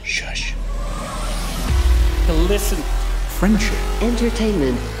listen. Friendship.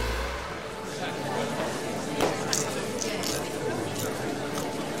 Entertainment.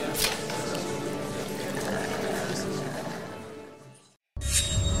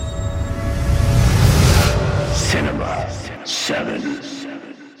 Cinema 7.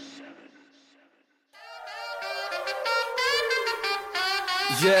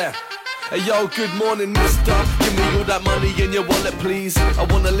 Yeah. Hey yo, good morning, mister. Give me all that money in your wallet, please. I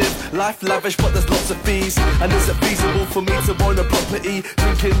wanna live life lavish, but there's lots of fees. And is it feasible for me to own a property?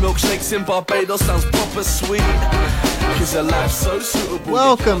 Drinking milkshakes in Barbados sounds proper sweet. Cause a life so suitable.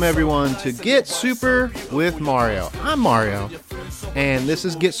 Welcome everyone to Get Super with Mario. I'm Mario, and this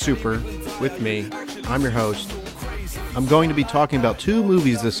is Get Super with me. I'm your host. I'm going to be talking about two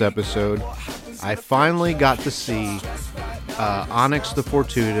movies this episode. I finally got to see Onyx the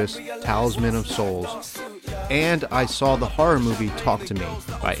Fortuitous, Talisman of Souls, and I saw the horror movie Talk to Me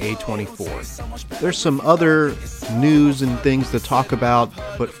by A24. There's some other news and things to talk about,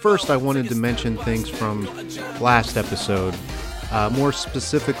 but first I wanted to mention things from last episode, more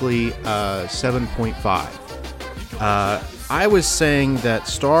specifically 7.5. I was saying that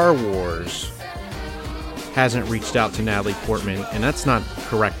Star Wars hasn't reached out to Natalie Portman, and that's not the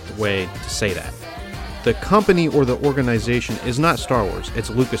correct way to say that. The company or the organization is not Star Wars, it's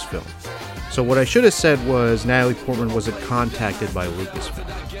Lucasfilm. So what I should have said was Natalie Portman wasn't contacted by Lucasfilm.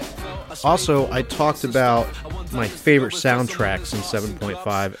 Also, I talked about my favorite soundtracks in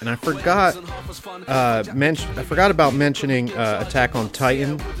 7.5, and I forgot about mentioning Attack on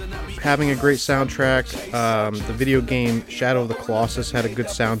Titan having a great soundtrack. The video game Shadow of the Colossus had a good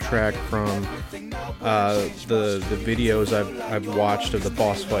soundtrack from the videos I've watched of the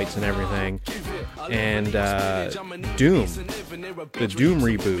boss fights and everything. And Doom, the Doom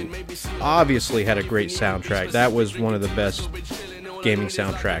reboot, obviously had a great soundtrack. That was one of the best gaming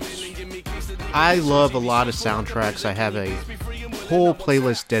soundtracks. I love a lot of soundtracks. I have a whole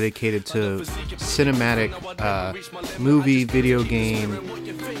playlist dedicated to cinematic movie, video game,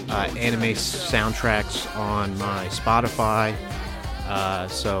 anime soundtracks on my Spotify.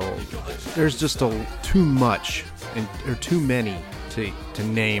 So there's just too much or too many to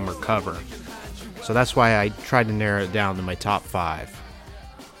name or cover. So that's why I tried to narrow it down to my top 5.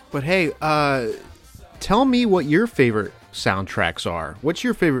 But hey, tell me what your favorite soundtracks are. What's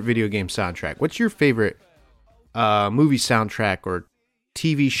your favorite video game soundtrack? What's your favorite movie soundtrack or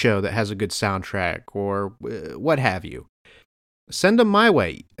TV show that has a good soundtrack or what have you? Send them my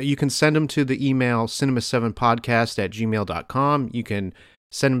way. You can send them to the email cinema7podcast@gmail.com. You can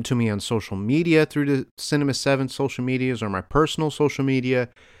send them to me on social media through the Cinema 7 social medias or my personal social media.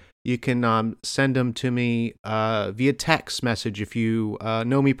 You can send them to me via text message if you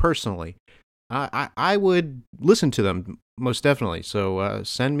know me personally. I would listen to them, most definitely. So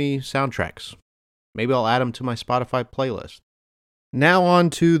send me soundtracks. Maybe I'll add them to my Spotify playlist. Now on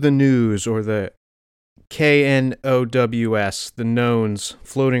to the news, or the KNOWS, the knowns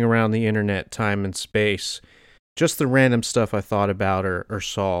floating around the internet, time and space. Just the random stuff I thought about or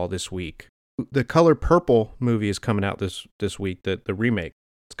saw this week. The Color Purple movie is coming out this week, the remake.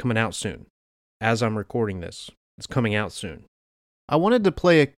 It's coming out soon. As I'm recording this, it's coming out soon. I wanted to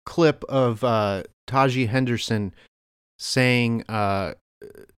play a clip of Taji Henderson saying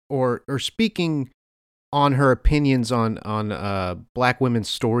or speaking on her opinions on black women's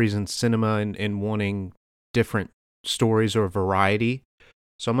stories in cinema and wanting different stories or variety.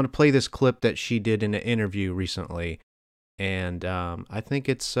 So I'm going to play this clip that she did in an interview recently, and I think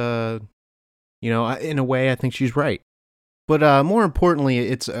it's in a way I think she's right. But more importantly,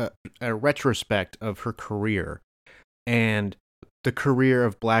 it's a retrospect of her career and the career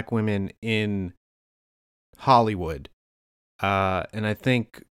of black women in Hollywood. And I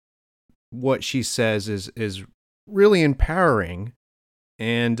think what she says is really empowering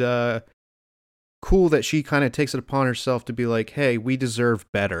and cool that she kind of takes it upon herself to be like, hey, we deserve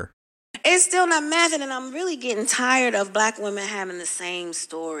better. It's still not matching, and I'm really getting tired of black women having the same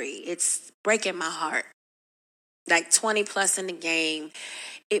story. It's breaking my heart. Like 20 plus in the game,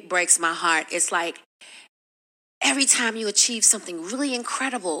 it breaks my heart. It's like every time you achieve something really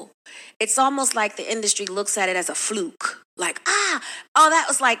incredible, it's almost like the industry looks at it as a fluke. Like, that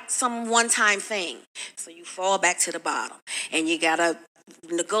was like some one-time thing. So you fall back to the bottom, and you gotta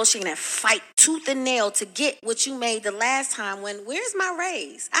negotiate and fight tooth and nail to get what you made the last time. Where's my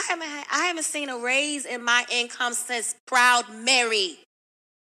raise? I haven't seen a raise in my income since Proud Mary.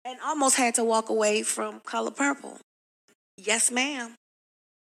 And almost had to walk away from Color Purple. Yes, ma'am.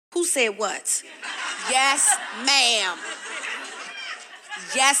 Who said what? Yes, ma'am.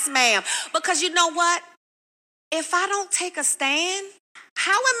 Yes, ma'am. Because you know what? If I don't take a stand,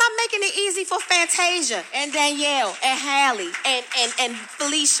 how am I making it easy for Fantasia and Danielle and Hallie and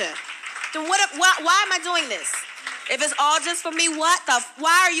Felicia. Then why am I doing this? If it's all just for me, why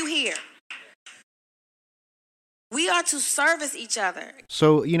are you here? We are to service each other.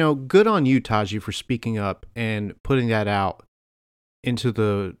 So, good on you, Taji, for speaking up and putting that out into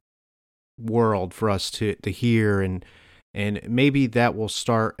the world for us to hear, and maybe that will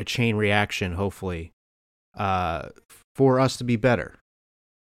start a chain reaction, hopefully, for us to be better.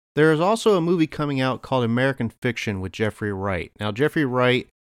 There is also a movie coming out called American Fiction with Jeffrey Wright. Now, Jeffrey Wright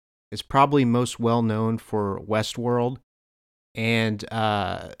is probably most well known for Westworld, and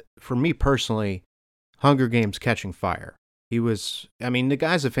for me personally, Hunger Games: Catching Fire. The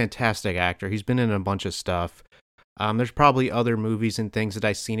guy's a fantastic actor. He's been in a bunch of stuff. There's probably other movies and things that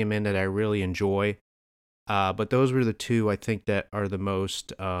I've seen him in that I really enjoy. But those were the two I think that are the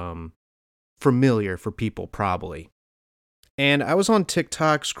most familiar for people, probably. And I was on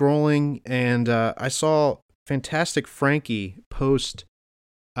TikTok scrolling, and I saw Fantastic Frankie post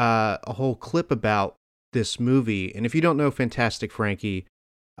a whole clip about this movie. And if you don't know Fantastic Frankie,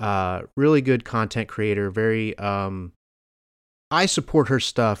 really good content creator, very I support her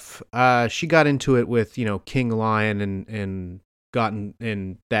stuff. She got into it with, King Lion and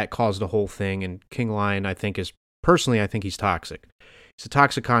that caused the whole thing. And King Lion, I think he's toxic. He's a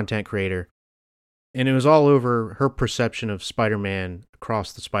toxic content creator. And it was all over her perception of Spider-Man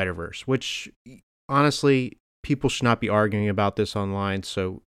Across the Spider-Verse, which honestly, people should not be arguing about this online.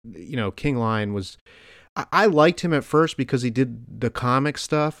 So, King Lion I liked him at first because he did the comic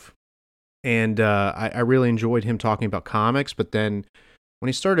stuff. And I really enjoyed him talking about comics, but then when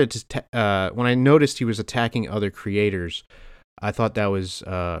he started when I noticed he was attacking other creators, I thought that was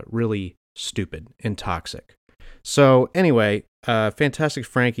really stupid and toxic. So anyway, Fantastic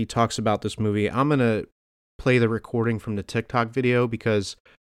Frankie talks about this movie. I'm gonna play the recording from the TikTok video because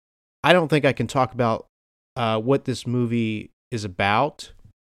I don't think I can talk about what this movie is about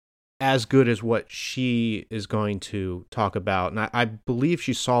as good as what she is going to talk about. And I believe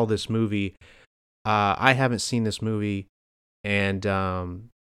she saw this movie. I haven't seen this movie, and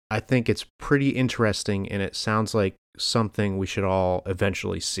I think it's pretty interesting, and it sounds like something we should all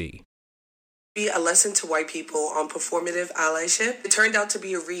eventually see. Be a lesson to white people on performative allyship. It turned out to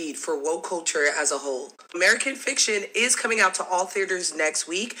be a read for woke culture as a whole. American Fiction is coming out to all theaters next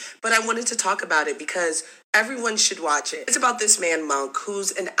week, but I wanted to talk about it because everyone should watch it. It's about this man, Monk,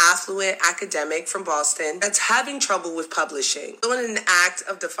 who's an affluent academic from Boston that's having trouble with publishing. So in an act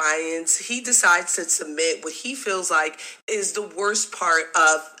of defiance, he decides to submit what he feels like is the worst part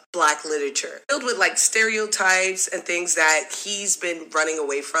of Black literature, filled with stereotypes and things that he's been running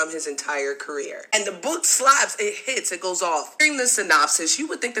away from his entire career. And the book slaps, it hits, it goes off. Hearing the synopsis, you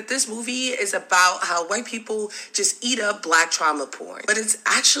would think that this movie is about how white people just eat up Black trauma porn. But it's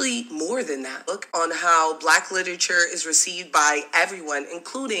actually more than that. Look on how Black literature is received by everyone,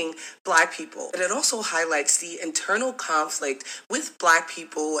 including Black people. But it also highlights the internal conflict with Black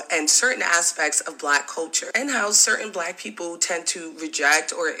people and certain aspects of Black culture, and how certain Black people tend to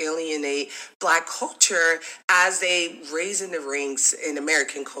reject or alienate Black culture as they raise in the ranks in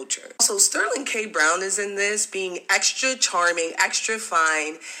American culture. Also, Sterling K. Brown is in this, being extra charming, extra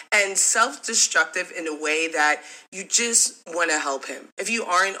fine, and self-destructive in a way that you just want to help him. If you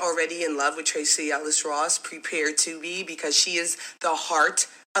aren't already in love with Tracee Ellis Ross, prepare to be, because she is the heart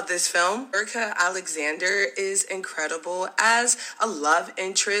of this film. Erica Alexander is incredible as a love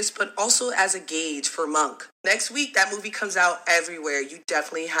interest, but also as a gauge for Monk. Next week, that movie comes out everywhere. You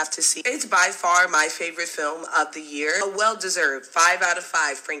definitely have to see it. It's by far my favorite film of the year. A well-deserved 5 out of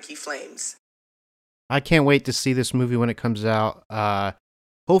 5 Frankie Flames. I can't wait to see this movie when it comes out.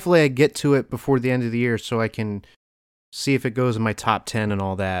 Hopefully I get to it before the end of the year so I can see if it goes in my top 10 and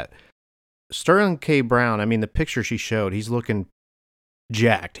all that. Sterling K. Brown, the picture she showed, he's looking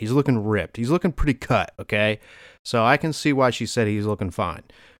jacked. He's looking ripped. He's looking pretty cut, okay? So I can see why she said he's looking fine.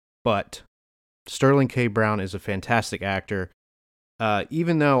 But Sterling K. Brown is a fantastic actor.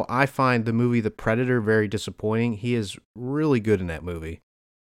 Even though I find the movie The Predator very disappointing, he is really good in that movie.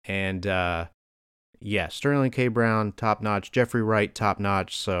 And Sterling K. Brown, top-notch. Jeffrey Wright,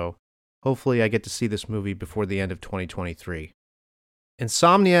 top-notch. So hopefully I get to see this movie before the end of 2023.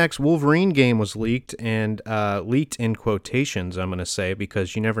 Insomniac's Wolverine game was leaked, and leaked in quotations, I'm going to say,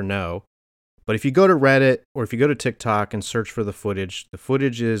 because you never know. But if you go to Reddit or if you go to TikTok and search for the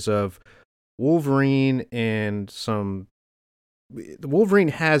footage is of Wolverine and Wolverine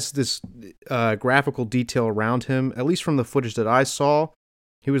has this graphical detail around him, at least from the footage that I saw.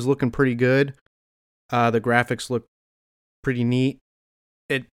 He was looking pretty good. The graphics look pretty neat.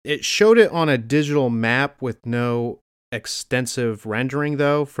 It showed it on a digital map with no extensive rendering,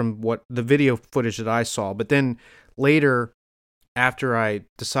 though, from what the video footage that I saw. But then later, after I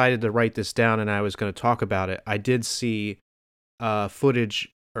decided to write this down and I was going to talk about it, I did see footage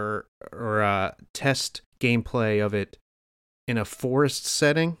or test gameplay of it in a forest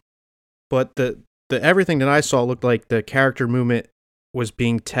setting. But the everything that I saw looked like the character movement was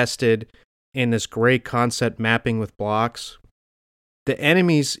being tested in this gray concept mapping with blocks. The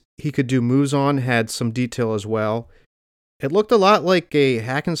enemies he could do moves on had some detail as well. It looked a lot like a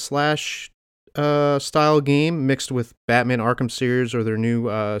hack and slash style game mixed with Batman Arkham series or their new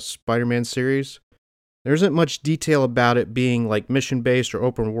Spider-Man series. There isn't much detail about it being like mission-based or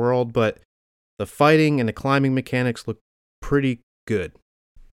open world, but the fighting and the climbing mechanics look pretty good.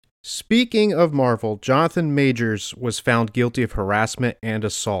 Speaking of Marvel, Jonathan Majors was found guilty of harassment and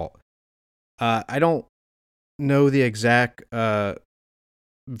assault. I don't know the exact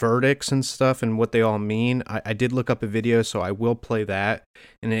verdicts and stuff and what they all mean. I did look up a video, so I will play that,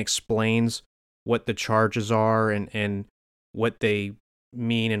 and it explains what the charges are and what they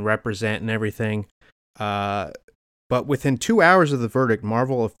mean and represent and everything. But within 2 hours of the verdict,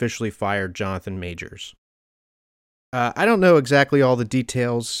 Marvel officially fired Jonathan Majors. I don't know exactly all the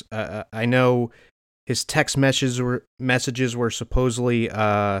details. I know his text messages were supposedly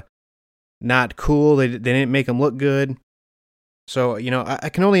not cool. They didn't make him look good. So, I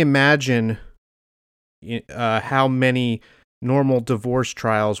can only imagine how many normal divorce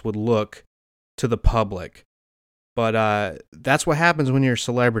trials would look to the public. But that's what happens when you're a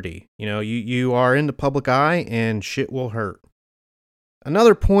celebrity. You are in the public eye and shit will hurt.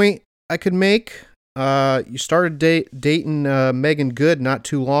 Another point I could make, you started dating Megan Good not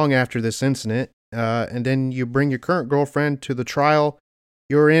too long after this incident, and then you bring your current girlfriend to the trial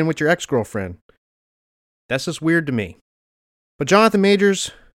you were in with your ex-girlfriend. That's just weird to me. But Jonathan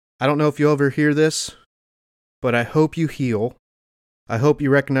Majors, I don't know if you'll ever hear this, but I hope you heal. I hope you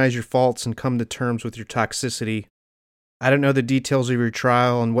recognize your faults and come to terms with your toxicity. I don't know the details of your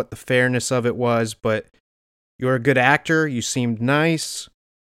trial and what the fairness of it was, but you're a good actor, you seemed nice,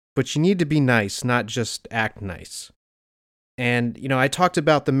 but you need to be nice, not just act nice. And, I talked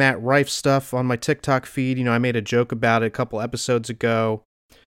about the Matt Rife stuff on my TikTok feed. I made a joke about it a couple episodes ago,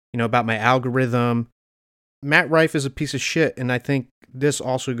 about my algorithm. Matt Rife is a piece of shit, and I think this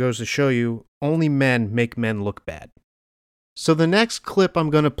also goes to show you only men make men look bad. So the next clip I'm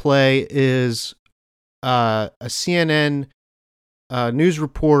going to play is a CNN news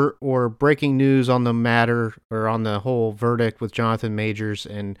report or breaking news on the matter or on the whole verdict with Jonathan Majors,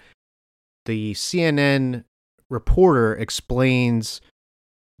 and the CNN reporter explains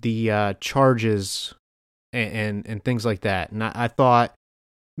the charges and things like that. And I thought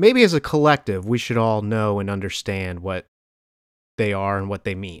maybe as a collective we should all know and understand what they are and what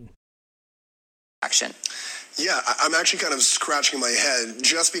they mean. Action. Yeah, I'm actually kind of scratching my head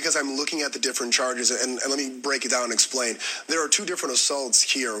just because I'm looking at the different charges, and let me break it down and explain. There are two different assaults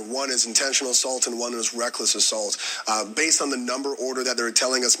here. One is intentional assault and one is reckless assault. Based on the number order that they're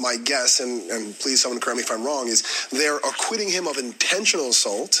telling us, my guess, and please someone correct me if I'm wrong, is they're acquitting him of intentional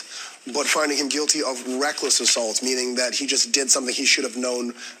assault, but finding him guilty of reckless assault, meaning that he just did something he should have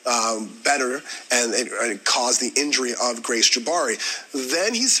known better, and it caused the injury of Grace Jabari.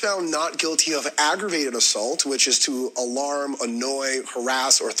 Then he's found not guilty of aggravated assault, which is to alarm, annoy,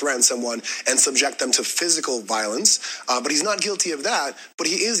 harass, or threaten someone and subject them to physical violence. But he's not guilty of that, but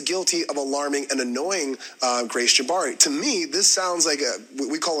he is guilty of alarming and annoying Grace Jabari. To me, this sounds like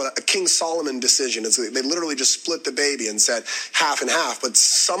we call it a King Solomon decision. They literally just split the baby and said half and half, but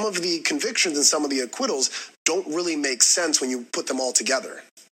some of the convictions and some of the acquittals don't really make sense when you put them all together.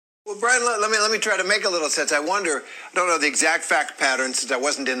 Well, Brian, let me try to make a little sense. I don't know the exact fact pattern since I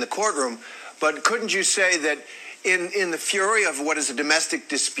wasn't in the courtroom, but couldn't you say that in the fury of what is a domestic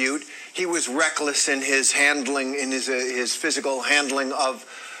dispute, he was reckless in his handling, in his physical handling of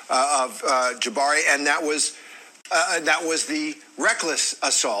Jabari, and that was the reckless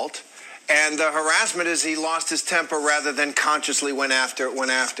assault. And the harassment is he lost his temper rather than consciously went after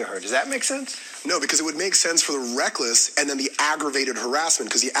her. Does that make sense? No, because it would make sense for the reckless and then the aggravated harassment,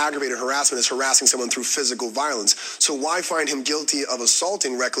 because the aggravated harassment is harassing someone through physical violence. So why find him guilty of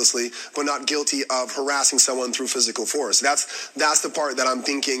assaulting recklessly, but not guilty of harassing someone through physical force? That's the part that I'm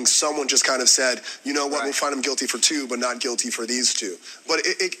thinking someone just kind of said, you know what, right, we'll find him guilty for two, but not guilty for these two. But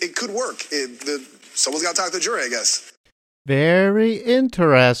it could work. Someone's got to talk to the jury, I guess. Very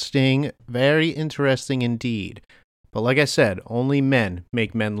interesting indeed. But like I said, only men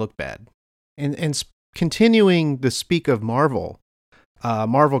make men look bad. And continuing the speak of Marvel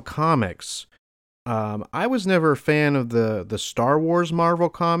Comics, I was never a fan of the Star Wars Marvel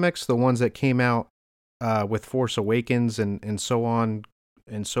comics, the ones that came out with Force Awakens and so on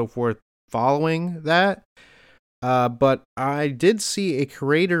and so forth following that. But I did see a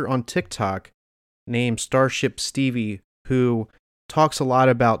creator on TikTok named Starship Stevie who talks a lot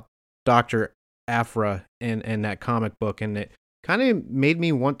about Dr. Aphra and that comic book, and it kind of made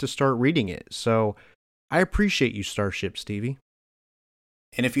me want to start reading it. So I appreciate you, Starship Stevie.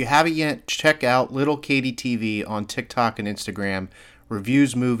 And if you haven't yet, check out Little Katie TV on TikTok and Instagram.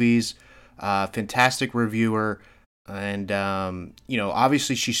 Reviews movies, fantastic reviewer, and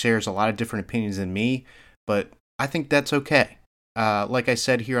obviously she shares a lot of different opinions than me, but I think that's okay. Like I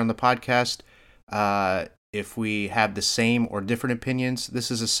said here on the podcast, if we have the same or different opinions,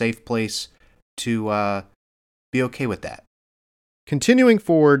 this is a safe place to be okay with that. Continuing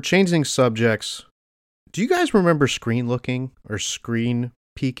forward, changing subjects. Do you guys remember screen looking or screen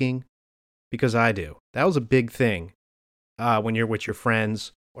peeking? Because I do. That was a big thing when you're with your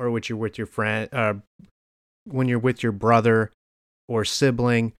friends or when you're with your brother or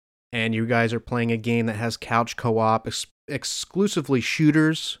sibling, and you guys are playing a game that has couch co-op, exclusively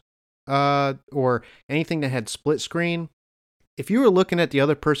shooters, or anything that had split screen. If you were looking at the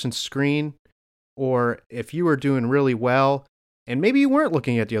other person's screen, or if you were doing really well, and maybe you weren't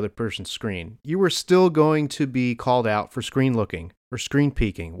looking at the other person's screen, you were still going to be called out for screen looking or screen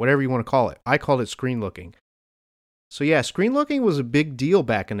peeking, whatever you want to call it. I called it screen looking. So yeah, screen looking was a big deal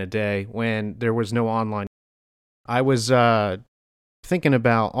back in the day when there was no online. I was thinking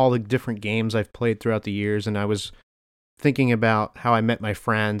about all the different games I've played throughout the years, and I was thinking about how I met my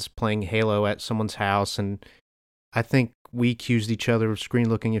friends playing Halo at someone's house, and I think we accused each other of screen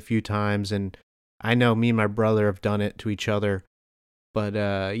looking a few times, and I know me and my brother have done it to each other. But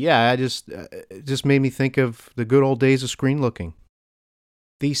yeah, it just made me think of the good old days of screen looking.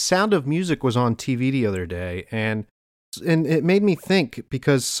 The Sound of Music was on TV the other day, and it made me think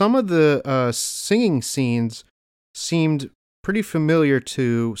because some of the singing scenes seemed pretty familiar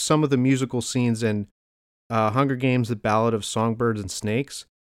to some of the musical scenes in Hunger Games: The Ballad of Songbirds and Snakes.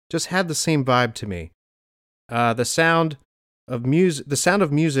 Just had the same vibe to me. The Sound of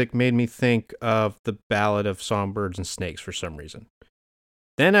Music made me think of The Ballad of Songbirds and Snakes for some reason.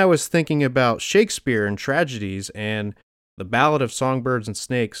 Then I was thinking about Shakespeare and tragedies, and The Ballad of Songbirds and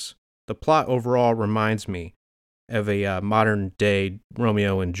Snakes. The plot overall reminds me of a modern day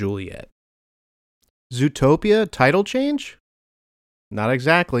Romeo and Juliet. Zootopia title change? Not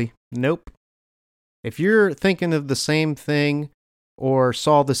exactly. Nope. If you're thinking of the same thing or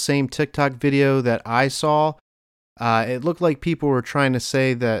saw the same TikTok video that I saw, it looked like people were trying to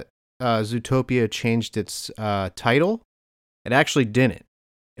say that Zootopia changed its title. It actually didn't.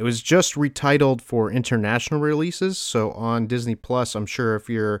 It was just retitled for international releases. So on Disney Plus, I'm sure if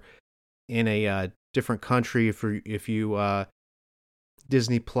you're in a different country, if you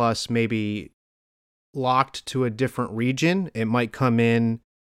Disney Plus maybe locked to a different region, it might come in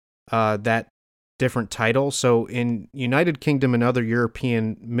that different title. So in United Kingdom and other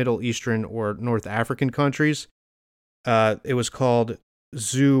European, Middle Eastern, or North African countries, it was called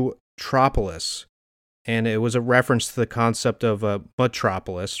Zootropolis. And it was a reference to the concept of a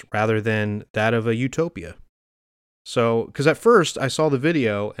metropolis rather than that of a utopia. So, because at first I saw the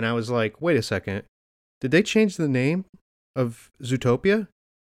video and I was like, wait a second, did they change the name of Zootopia?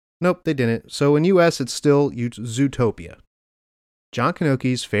 Nope, they didn't. So in US, it's still Zootopia. John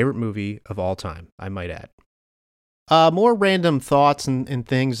Kanoki's favorite movie of all time, I might add. More random thoughts and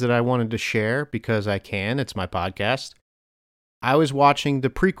things that I wanted to share because I can. It's my podcast. I was watching the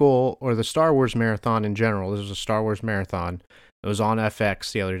prequel or the Star Wars marathon in general. This was a Star Wars marathon. It was on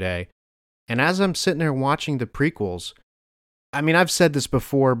FX the other day. And as I'm sitting there watching the prequels, I mean, I've said this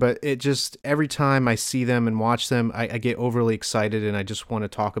before, but it just, every time I see them and watch them, I get overly excited and I just want to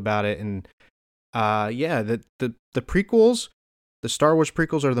talk about it. And yeah, the prequels, the Star Wars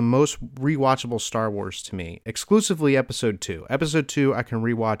prequels are the most rewatchable Star Wars to me. Exclusively Episode 2. Episode 2 I can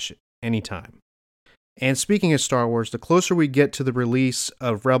rewatch anytime. And speaking of Star Wars, the closer we get to the release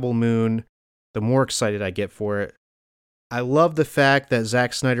of Rebel Moon, the more excited I get for it. I love the fact that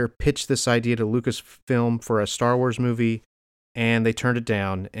Zack Snyder pitched this idea to Lucasfilm for a Star Wars movie, and they turned it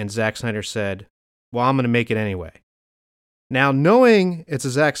down, and Zack Snyder said, well, I'm going to make it anyway. Now, knowing it's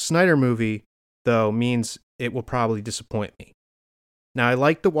a Zack Snyder movie, though, means it will probably disappoint me. Now, I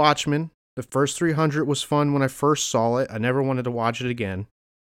like The Watchmen. The first 300 was fun when I first saw it. I never wanted to watch it again.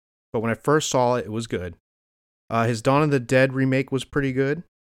 But when I first saw it, it was good. His Dawn of the Dead remake was pretty good.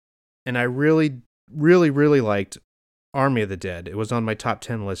 And I really, really, really liked Army of the Dead. It was on my top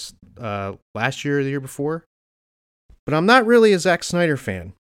 10 list last year or the year before. But I'm not really a Zack Snyder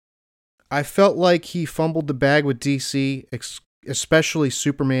fan. I felt like he fumbled the bag with DC, especially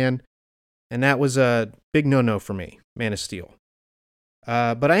Superman. and that was a big no-no for me, Man of Steel.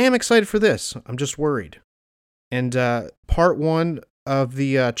 But I am excited for this. I'm just worried. And part 1 of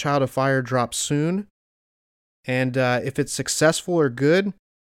the Child of Fire drops soon. And if it's successful or good,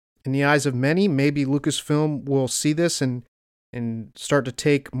 in the eyes of many, maybe Lucasfilm will see this and start to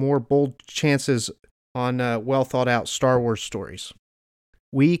take more bold chances on well-thought-out Star Wars stories.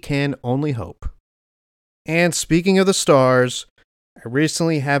 We can only hope. And speaking of the stars, I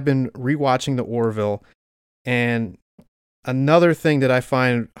recently have been rewatching The Orville, and another thing that I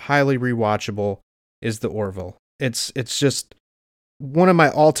find highly rewatchable is The Orville. It's just one of my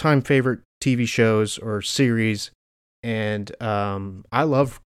all-time favorite TV shows or series, and I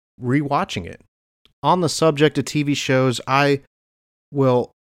love rewatching it. On the subject of TV shows, I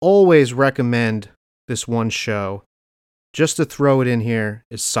will always recommend this one show. Just to throw it in here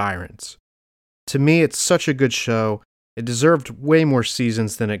is Sirens. To me, it's such a good show. It deserved way more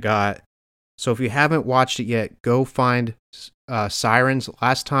seasons than it got. So if you haven't watched it yet, go find Sirens.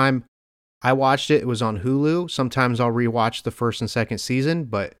 Last time I watched it, it was on Hulu. Sometimes I'll rewatch the first and second season,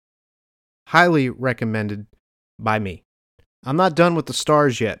 but highly recommended by me. I'm not done with the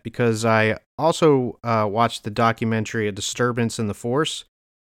stars yet because I also watched the documentary A Disturbance in the Force.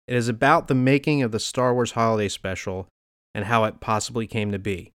 It is about the making of the Star Wars Holiday Special and how it possibly came to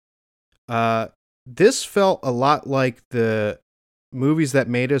be. This felt a lot like the Movies That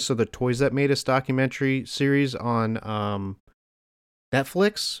Made Us or the Toys That Made Us documentary series on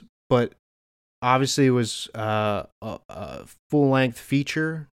Netflix, but obviously it was a full-length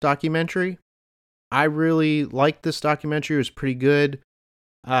feature documentary. I really liked this documentary. It was pretty good.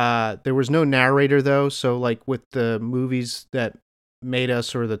 There was no narrator, though, so like with the Movies That Made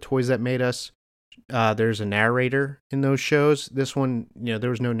Us or the Toys That Made Us, there's a narrator in those shows. This one, there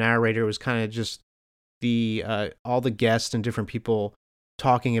was no narrator. It was kind of just all the guests and different people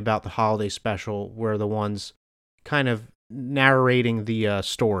talking about the holiday special were the ones kind of narrating the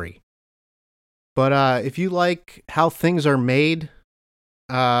story. But if you like how things are made,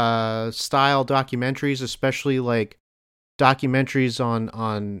 style documentaries, especially like documentaries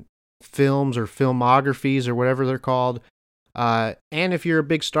on films or filmographies or whatever they're called, and if you're a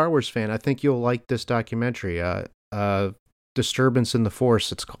big Star Wars fan, I think you'll like this documentary. Disturbance in the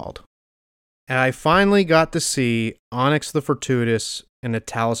Force, it's called. And I finally got to see Onyx the Fortuitous and the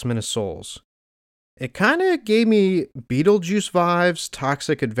Talisman of Souls. It kind of gave me Beetlejuice vibes,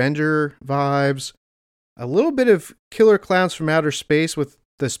 Toxic Avenger vibes, a little bit of Killer Clowns from Outer Space with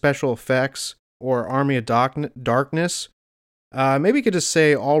the special effects, or Army of Darkness. Maybe you could just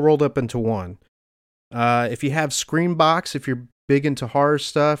say all rolled up into one. If you have Screambox, if you're big into horror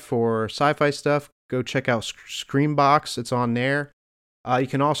stuff or sci-fi stuff, go check out Screambox. It's on there. You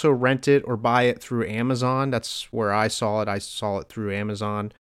can also rent it or buy it through Amazon. That's where I saw it. I saw it through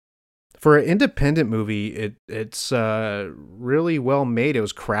Amazon. For an independent movie, it's really well made. It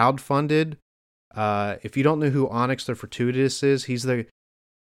was crowdfunded. If you don't know who Onyx the Fortuitous is, he's the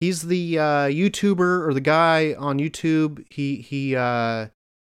YouTuber or the guy on YouTube. He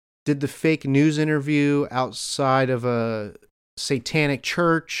did the fake news interview outside of a satanic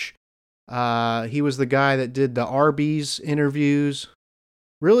church. He was the guy that did the Arby's interviews.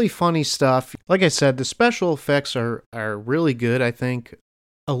 Really funny stuff. Like I said, the special effects are really good, I think.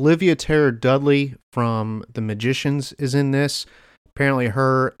 Olivia Tara-Dudley from The Magicians is in this. Apparently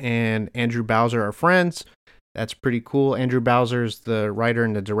her and Andrew Bowser are friends. That's pretty cool. Andrew Bowser's the writer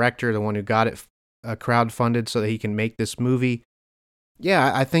and the director, the one who got it crowdfunded so that he can make this movie.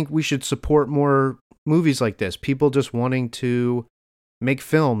 Yeah, I think we should support more movies like this. People just wanting to make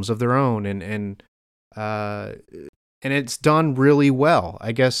films of their own, and it's done really well,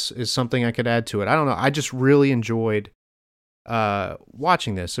 I guess, is something I could add to it. I don't know. I just really enjoyed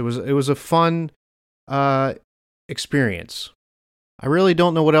watching this. It was a fun experience. I really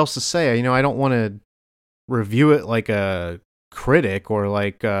don't know what else to say. I don't want to review it like a critic or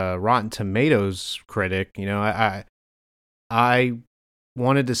like a Rotten Tomatoes critic. I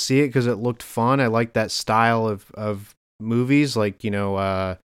wanted to see it because it looked fun. I like that style of movies, like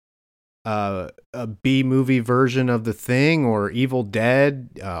a B-movie version of The Thing or Evil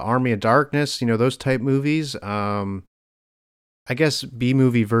Dead, Army of Darkness, those type movies. I guess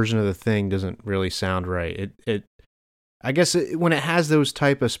B-movie version of The Thing doesn't really sound right. I guess when it has those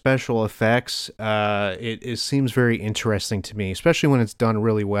type of special effects, it seems very interesting to me, especially when it's done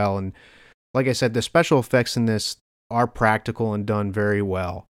really well. And like I said, the special effects in this are practical and done very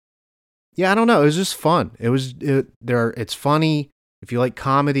well. Yeah, I don't know. It was just fun. It's funny. If you like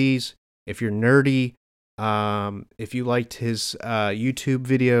comedies, if you're nerdy, if you liked his YouTube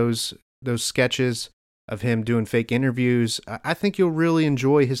videos, those sketches, of him doing fake interviews. I think you'll really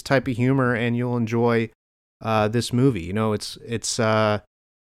enjoy his type of humor, and you'll enjoy this movie. You know, it's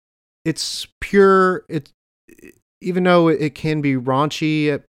pure. It's, even though it can be raunchy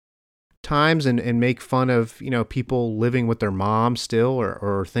at times and make fun of, you know, people living with their mom still,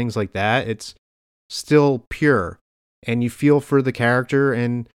 or things like that, it's still pure, and you feel for the character.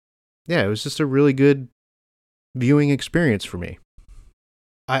 And yeah, it was just a really good viewing experience for me.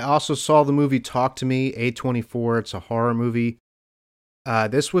 I also saw the movie Talk to Me, A24. It's a horror movie.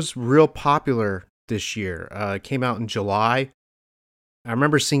 This was real popular this year. It came out in July. I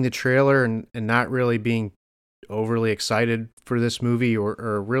remember seeing the trailer and not really being overly excited for this movie,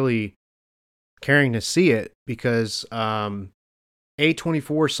 or really caring to see it, because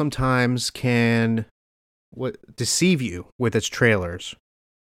A24 sometimes can deceive you with its trailers.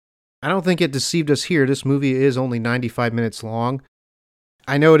 I don't think it deceived us here. This movie is only 95 minutes long.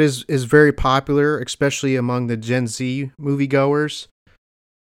 I know it is very popular, especially among the Gen Z moviegoers.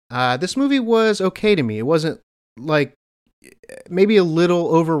 This movie was okay to me. It wasn't, like, maybe a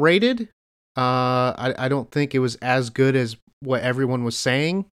little overrated. I don't think it was as good as what everyone was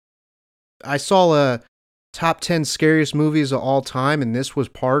saying. I saw a top 10 scariest movies of all time, and this was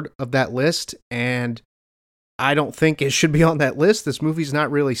part of that list, and I don't think it should be on that list. This movie's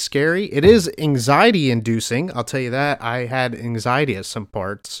not really scary. It is anxiety inducing, I'll tell you that. I had anxiety at some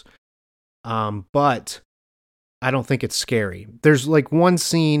parts. But I don't think it's scary. There's like one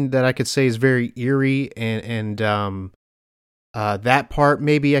scene that I could say is very eerie, and that part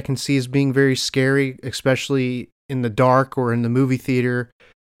maybe I can see as being very scary, especially in the dark or in the movie theater.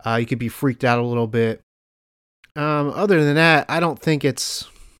 You could be freaked out a little bit. Other than that, I don't think it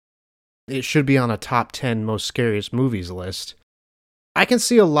should be on a top 10 most scariest movies list. I can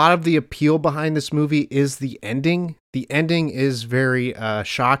see a lot of the appeal behind this movie is the ending. The ending is very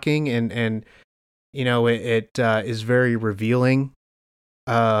shocking, and you know, it is very revealing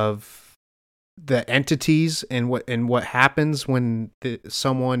of the entities and what happens when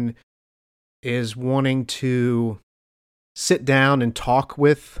someone is wanting to sit down and talk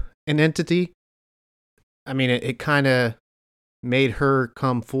with an entity. I mean, it kind of made her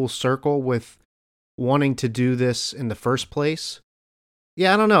come full circle with wanting to do this in the first place.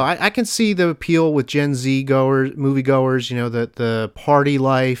 Yeah, I don't know. I can see the appeal with Gen Z moviegoers, you know, the party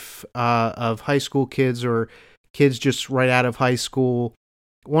life of high school kids, or kids just right out of high school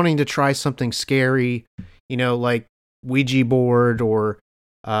wanting to try something scary, you know, like Ouija board, or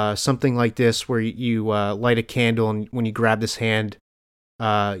something like this where you light a candle, and when you grab this hand,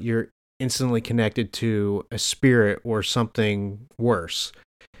 you're instantly connected to a spirit or something worse.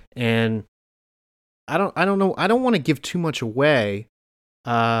 And I don't know. I don't want to give too much away.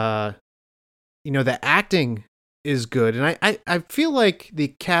 You know, the acting is good, and I feel like the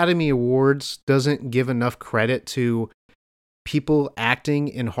Academy Awards doesn't give enough credit to people acting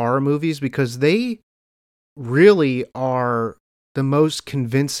in horror movies, because they really are the most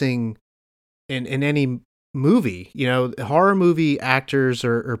convincing in any movie. You know, horror movie actors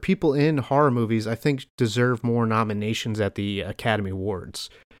or people in horror movies, I think, deserve more nominations at the Academy Awards.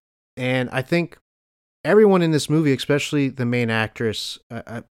 And I think everyone in this movie, especially the main actress,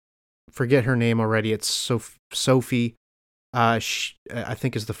 I forget her name already. It's Sophie. I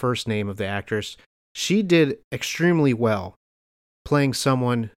think is the first name of the actress. She did extremely well playing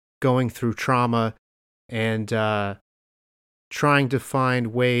someone going through trauma and trying to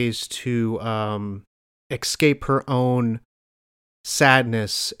find ways to escape her own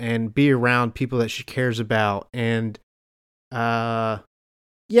sadness and be around people that she cares about. And yeah,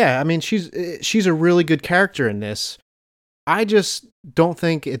 I mean, she's a really good character in this. I just don't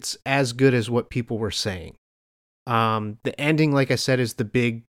think it's as good as what people were saying. The ending, like I said, is the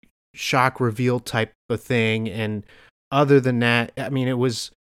big shock reveal type of thing. And other than that, I mean, it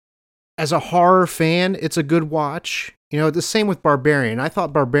was, as a horror fan, it's a good watch. You know, the same with Barbarian. I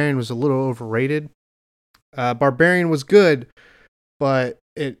thought Barbarian was a little overrated. Barbarian was good, but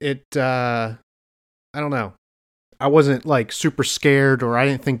it I don't know. I wasn't like super scared, or I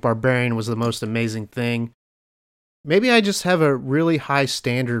didn't think Barbarian was the most amazing thing. Maybe I just have a really high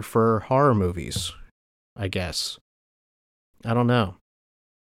standard for horror movies, I guess. I don't know.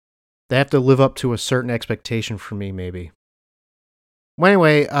 They have to live up to a certain expectation for me, maybe. Well,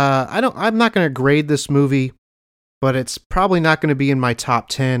 anyway, I'm not going to grade this movie, but it's probably not going to be in my top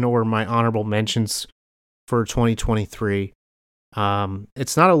 10 or my honorable mentions for 2023. It's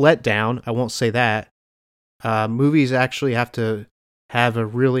not a letdown, I won't say that. Movies actually have to have a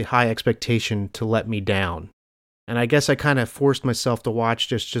really high expectation to let me down. And I guess I kind of forced myself to watch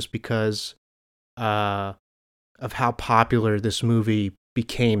this just because of how popular this movie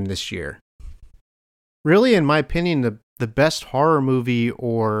became this year. Really, in my opinion, the best horror movie,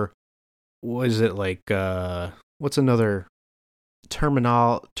 or was it like what's another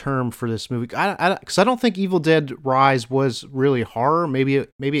term for this movie? Because I don't think Evil Dead Rise was really horror. Maybe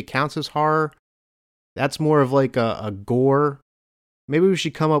it counts as horror. That's more of like a gore. Maybe we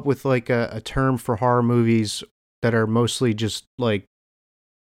should come up with like a term for horror movies that are mostly just like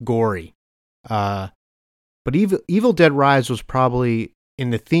gory. But Evil Dead Rise was probably,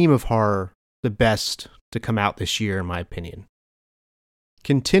 in the theme of horror, the best to come out this year, in my opinion.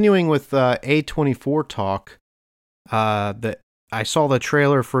 Continuing with A24 talk, I saw the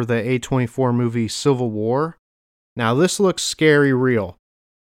trailer for the A24 movie Civil War. Now, this looks scary real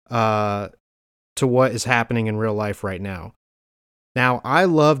to what is happening in real life right now. Now, I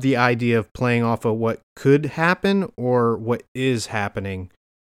love the idea of playing off of what could happen or what is happening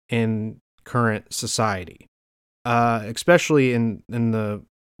in current society, especially in the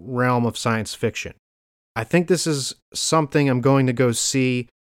realm of science fiction. I think this is something I'm going to go see,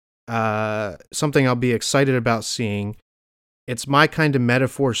 something I'll be excited about seeing. It's my kind of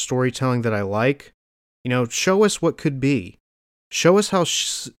metaphor storytelling that I like. Show us what could be. Show us how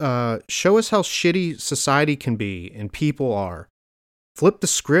shitty society can be and people are. Flip the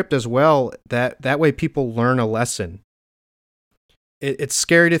script as well. That way people learn a lesson. It's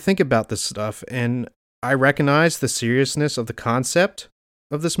scary to think about this stuff, and I recognize the seriousness of the concept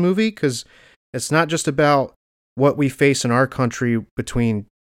of this movie, because it's not just about what we face in our country between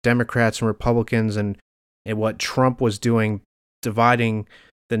Democrats and Republicans and what Trump was doing, dividing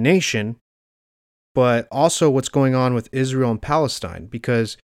the nation, but also what's going on with Israel and Palestine,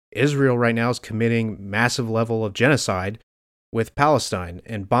 because Israel right now is committing massive level of genocide with Palestine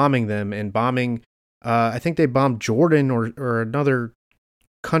and bombing them and bombing, I think they bombed Jordan or another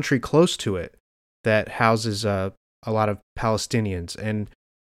country close to it that houses a lot of Palestinians. And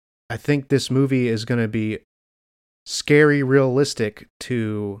I think this movie is going to be scary realistic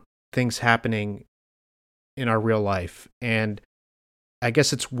to things happening in our real life. And I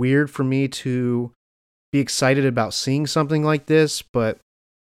guess it's weird for me to be excited about seeing something like this, but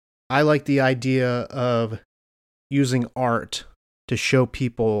I like the idea of using art to show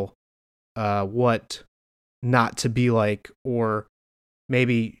people what not to be like, or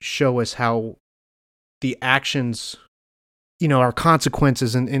maybe show us how the actions, our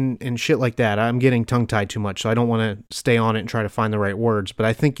consequences and shit like that. I'm getting tongue-tied too much, so I don't want to stay on it and try to find the right words, but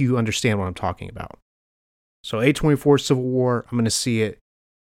I think you understand what I'm talking about. So A24 Civil War, I'm going to see it.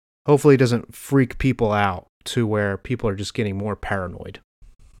 Hopefully it doesn't freak people out to where people are just getting more paranoid.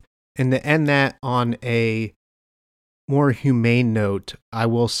 And to end that on a more humane note, I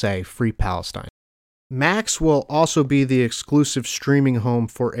will say Free Palestine. Max will also be the exclusive streaming home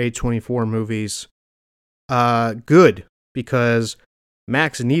for A24 movies. Good, because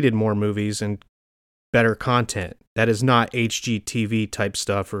Max needed more movies and better content. That is not HGTV type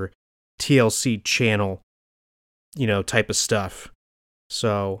stuff or TLC channel, type of stuff.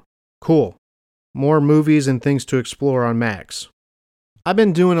 So, cool. More movies and things to explore on Max. I've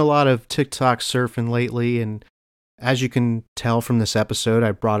been doing a lot of TikTok surfing lately, and as you can tell from this episode,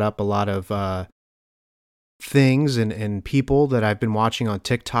 I brought up a lot of things and people that I've been watching on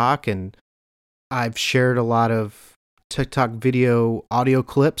TikTok, and I've shared a lot of TikTok video audio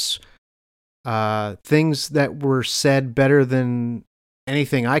clips, things that were said better than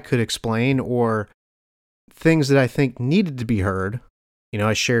anything I could explain, or things that I think needed to be heard,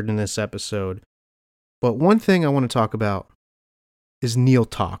 I shared in this episode. But one thing I want to talk about is Neil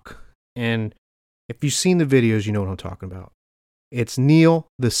Talk. And if you've seen the videos, you know what I'm talking about. It's Neil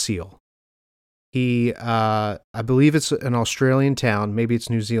the Seal. He, I believe it's an Australian town. Maybe it's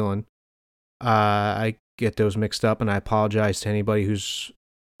New Zealand. I get those mixed up, and I apologize to anybody who's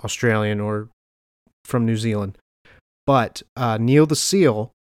Australian or from New Zealand. But Neil the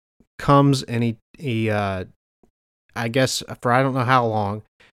Seal comes and he I guess for I don't know how long,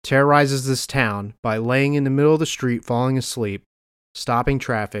 terrorizes this town by laying in the middle of the street, falling asleep, stopping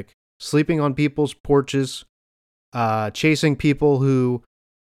traffic, sleeping on people's porches, chasing people who,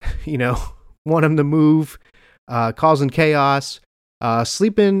 want him to move, causing chaos,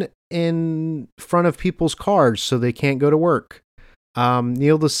 sleeping in front of people's cars so they can't go to work.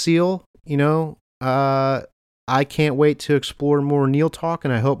 Neil the Seal, I can't wait to explore more Neil Talk,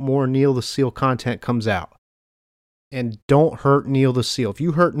 and I hope more Neil the Seal content comes out. And don't hurt Neil the Seal. If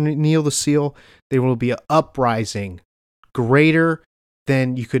you hurt Neil the Seal, there will be an uprising greater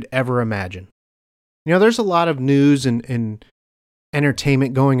than you could ever imagine. There's a lot of news and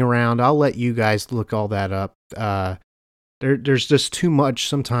entertainment going around. I'll let you guys look all that up. There's just too much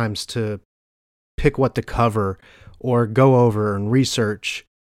sometimes to pick what to cover or go over and research.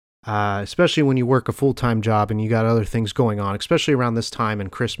 especially when you work a full-time job and you got other things going on, especially around this time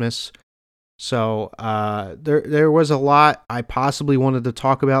and Christmas. So there was a lot I possibly wanted to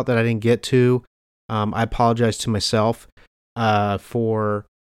talk about that I didn't get to. I apologize to myself for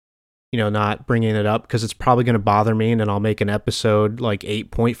not bringing it up, because it's probably going to bother me, and then I'll make an episode like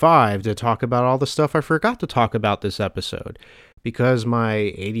 8.5 to talk about all the stuff I forgot to talk about this episode, because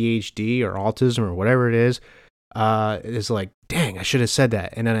my ADHD or autism or whatever it is like, dang, I should have said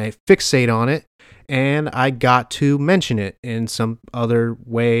that. And then I fixate on it, and I got to mention it in some other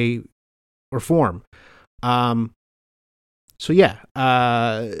way or form. So yeah,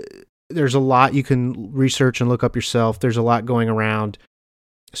 there's a lot you can research and look up yourself. There's a lot going around,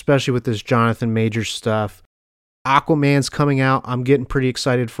 especially with this Jonathan Majors stuff. Aquaman's coming out. I'm getting pretty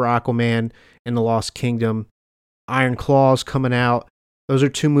excited for Aquaman and the Lost Kingdom. Iron Claw's coming out. Those are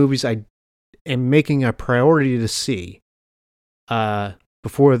two movies I am making a priority to see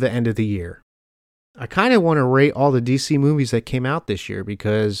before the end of the year. I kind of want to rate all the DC movies that came out this year,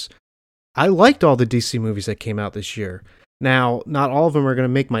 because I liked all the DC movies that came out this year. Now, not all of them are going to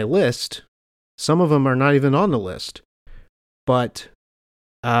make my list. Some of them are not even on the list. But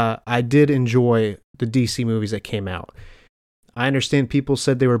I did enjoy the DC movies that came out. I understand people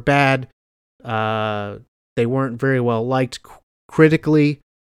said they were bad. They weren't very well liked critically.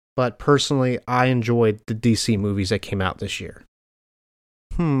 But personally, I enjoyed the DC movies that came out this year.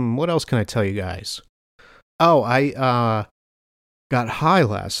 What else can I tell you guys? Oh, I got high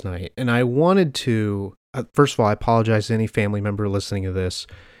last night, and I wanted to... first of all, I apologize to any family member listening to this.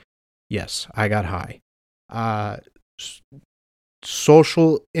 Yes, I got high.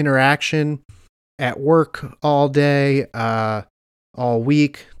 Social interaction at work all day, all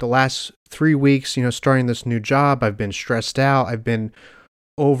week. The last 3 weeks, starting this new job, I've been stressed out. I've been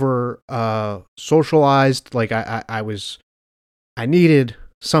over socialized. Like I needed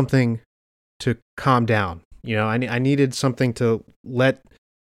something to calm down. I needed something to let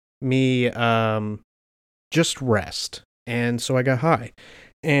me just rest. And so I got high.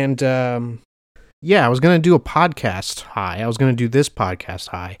 And I was going to do a podcast high. I was going to do this podcast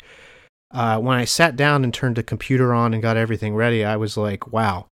high. When I sat down and turned the computer on and got everything ready, I was like,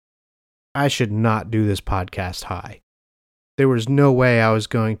 wow, I should not do this podcast high. There was no way I was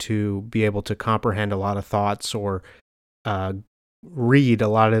going to be able to comprehend a lot of thoughts or read a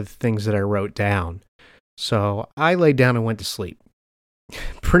lot of the things that I wrote down. So I laid down and went to sleep.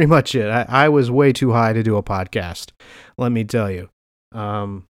 Pretty much it. I was way too high to do a podcast, let me tell you.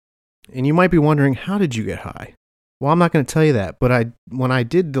 And you might be wondering, how did you get high? Well, I'm not going to tell you that, but when I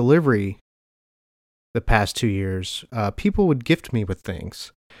did delivery the past 2 years, people would gift me with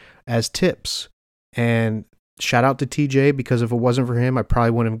things as tips. And shout out to TJ, because if it wasn't for him, I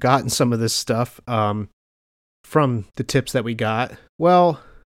probably wouldn't have gotten some of this stuff from the tips that we got. Well,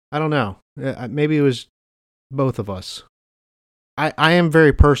 I don't know. Maybe it was both of us. I am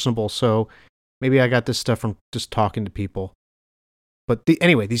very personable, so maybe I got this stuff from just talking to people. But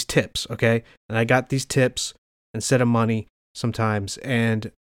anyway, these tips, okay? And I got these tips instead of money sometimes.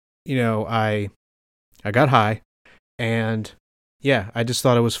 And, I got high. And, I just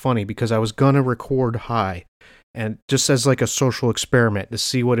thought it was funny, because I was going to record high. And just as like a social experiment to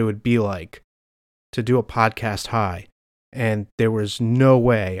see what it would be like to do a podcast high. And there was no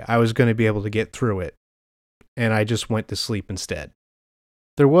way I was going to be able to get through it. And I just went to sleep instead.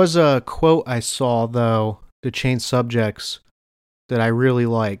 There was a quote I saw, though, to change subjects, that I really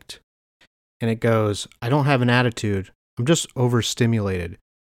liked. And it goes, I don't have an attitude. I'm just overstimulated.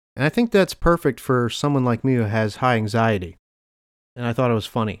 And I think that's perfect for someone like me who has high anxiety. And I thought it was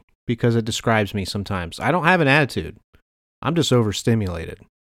funny, because it describes me sometimes. I don't have an attitude. I'm just overstimulated.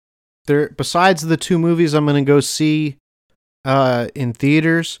 Besides the 2 movies I'm going to go see in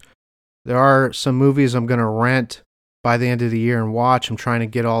theaters, there are some movies I'm going to rent by the end of the year and watch. I'm trying to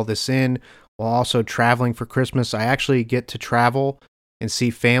get all this in while also traveling for Christmas. I actually get to travel and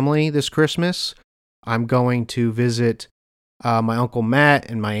see family this Christmas. I'm going to visit my Uncle Matt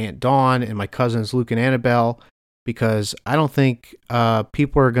and my Aunt Dawn and my cousins Luke and Annabelle, because I don't think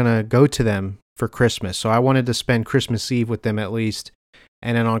people are going to go to them for Christmas. So I wanted to spend Christmas Eve with them at least.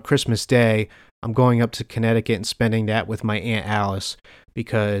 And then on Christmas Day, I'm going up to Connecticut and spending that with my Aunt Alice,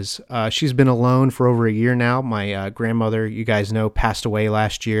 because she's been alone for over a year now. My grandmother, you guys know, passed away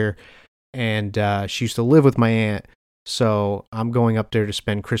last year, and she used to live with my aunt. So I'm going up there to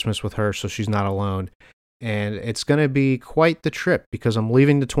spend Christmas with her so she's not alone. And it's going to be quite the trip, because I'm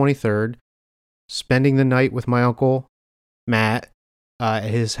leaving the 23rd, spending the night with my uncle Matt at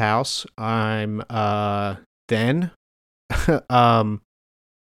his house. I'm then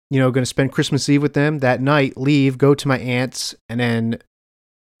going to spend Christmas Eve with them. That night, leave, go to my aunt's, and then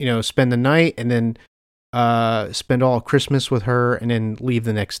spend the night and then spend all Christmas with her and then leave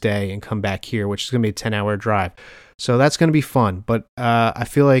the next day and come back here, which is going to be a 10-hour drive. So that's going to be fun. But I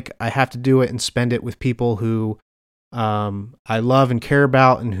feel like I have to do it and spend it with people who I love and care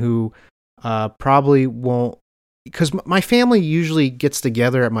about and who probably won't, because my family usually gets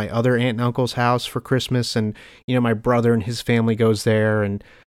together at my other aunt and uncle's house for Christmas, and my brother and his family goes there, and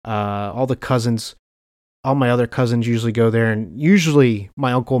all my other cousins usually go there, and usually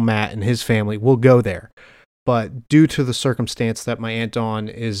my Uncle Matt and his family will go there. But due to the circumstance that my Aunt Dawn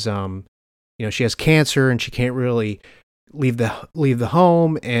is, she has cancer and she can't really leave the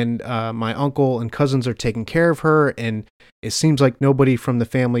home, and my uncle and cousins are taking care of her, and it seems like nobody from the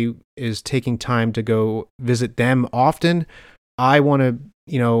family is taking time to go visit them often. I want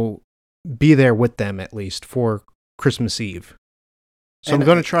to, be there with them at least for Christmas Eve. So I'm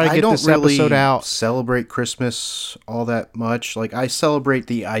going to try to get this episode out. Celebrate Christmas all that much. Like, I celebrate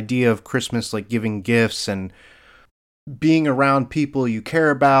the idea of Christmas, like giving gifts and being around people you care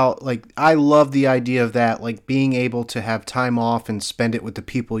about. Like, I love the idea of that, like being able to have time off and spend it with the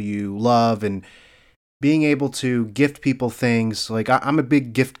people you love, and being able to gift people things. Like, I'm a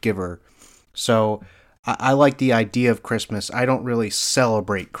big gift giver. So I like the idea of Christmas. I don't really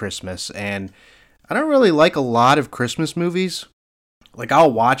celebrate Christmas, and I don't really like a lot of Christmas movies. Like,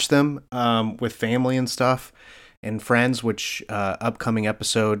 I'll watch them with family and stuff and friends, which upcoming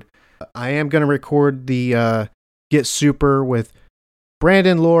episode, I am going to record the Get Super with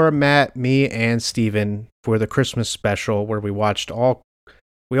Brandon, Laura, Matt, me, and Steven for the Christmas special, where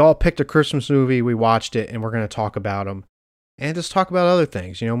we all picked a Christmas movie, we watched it, and we're going to talk about them. And just talk about other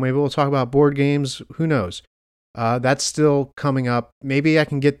things. Maybe we'll talk about board games. Who knows? That's still coming up. Maybe I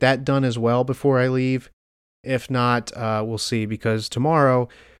can get that done as well before I leave. If not, we'll see, because tomorrow,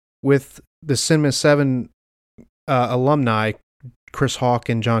 with the Cinema 7 alumni, Chris Hawk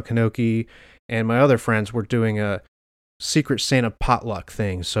and John Kanoki, and my other friends, we're doing a Secret Santa potluck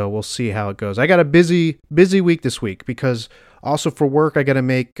thing, so we'll see how it goes. I got a busy week this week, because also for work, I got to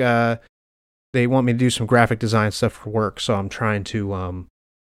make, they want me to do some graphic design stuff for work, so I'm trying to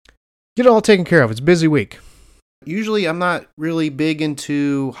get it all taken care of. It's a busy week. Usually, I'm not really big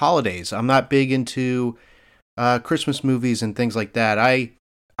into holidays. I'm not big into Christmas movies and things like that.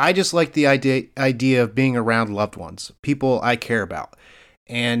 I just like the idea of being around loved ones, people I care about.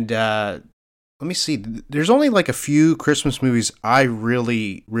 And let me see. There's only like a few Christmas movies I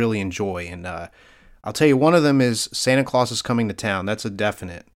really, really enjoy. And I'll tell you, one of them is Santa Claus is Coming to Town. That's a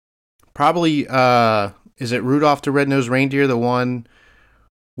definite. Probably, is it Rudolph the Red-Nosed Reindeer, the one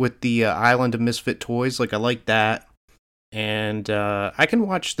with the Island of Misfit Toys? Like, I like that. And I can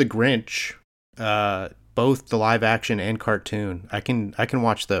watch The Grinch, both the live action and cartoon. I can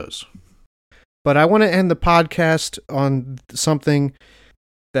watch those. But I want to end the podcast on something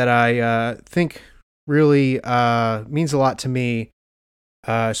that I think really means a lot to me,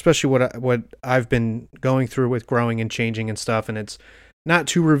 especially what I've been going through with growing and changing and stuff. And it's not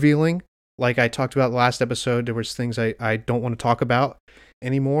too revealing. Like I talked about last episode, there was things I don't want to talk about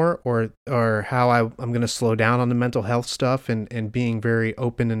anymore, or how I'm going to slow down on the mental health stuff and being very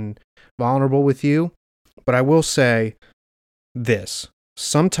open and vulnerable with you. But I will say this.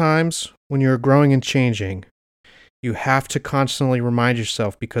 Sometimes when you're growing and changing, you have to constantly remind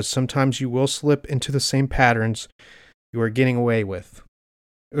yourself, because sometimes you will slip into the same patterns you are getting away with,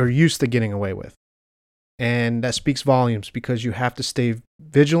 or used to getting away with. And that speaks volumes, because you have to stay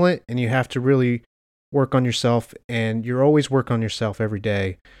vigilant and you have to really work on yourself. And you're always working on yourself every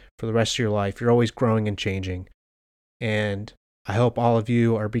day for the rest of your life. You're always growing and changing. And I hope all of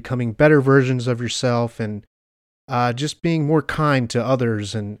you are becoming better versions of yourself, and just being more kind to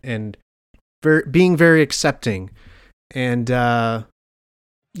others, and being very accepting. And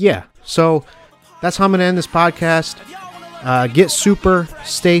yeah, so that's how I'm going to end this podcast. Get super,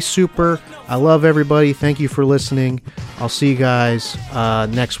 stay super. I love everybody. Thank you for listening. I'll see you guys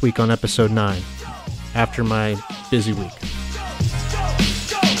next week on episode 9 after my busy week.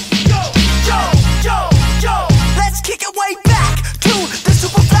 Let's kick it way back to the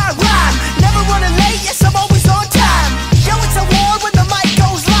Superfly rhyme. Never running late, yes, I'm always on time. Yo, it's a war when the mic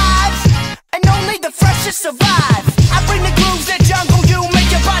goes live, and only the freshest survive. I bring the grooves that jungle you,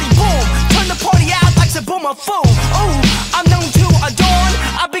 make your body boom. Turn the party out like a boomer fool. Ooh, I'm known to adorn.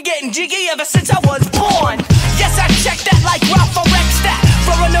 I've been getting jiggy ever since I was born. Yes, I check that like Ralph or Rex that.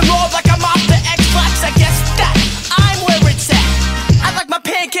 Throwing the roll like I'm off the Xbox. I guess that I'm where it's at. I like my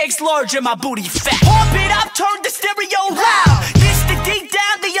pancakes large and my booty fat. Pump it up, turn the stereo loud. This the deep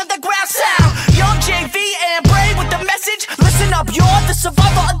down, the underground sound. Young JV and Bray with the message. Listen up, you're the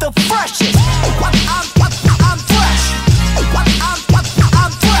survivor of the freshest. I'm fresh. I'm fresh.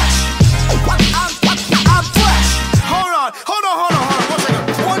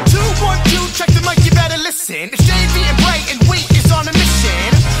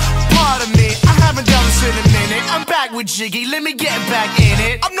 back with Jiggy, let me get back in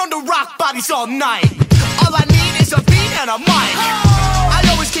it. I'm known to rock bodies all night. All I need is a beat and a mic. I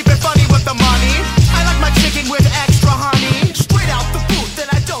always keep it funny with the money. I like my chicken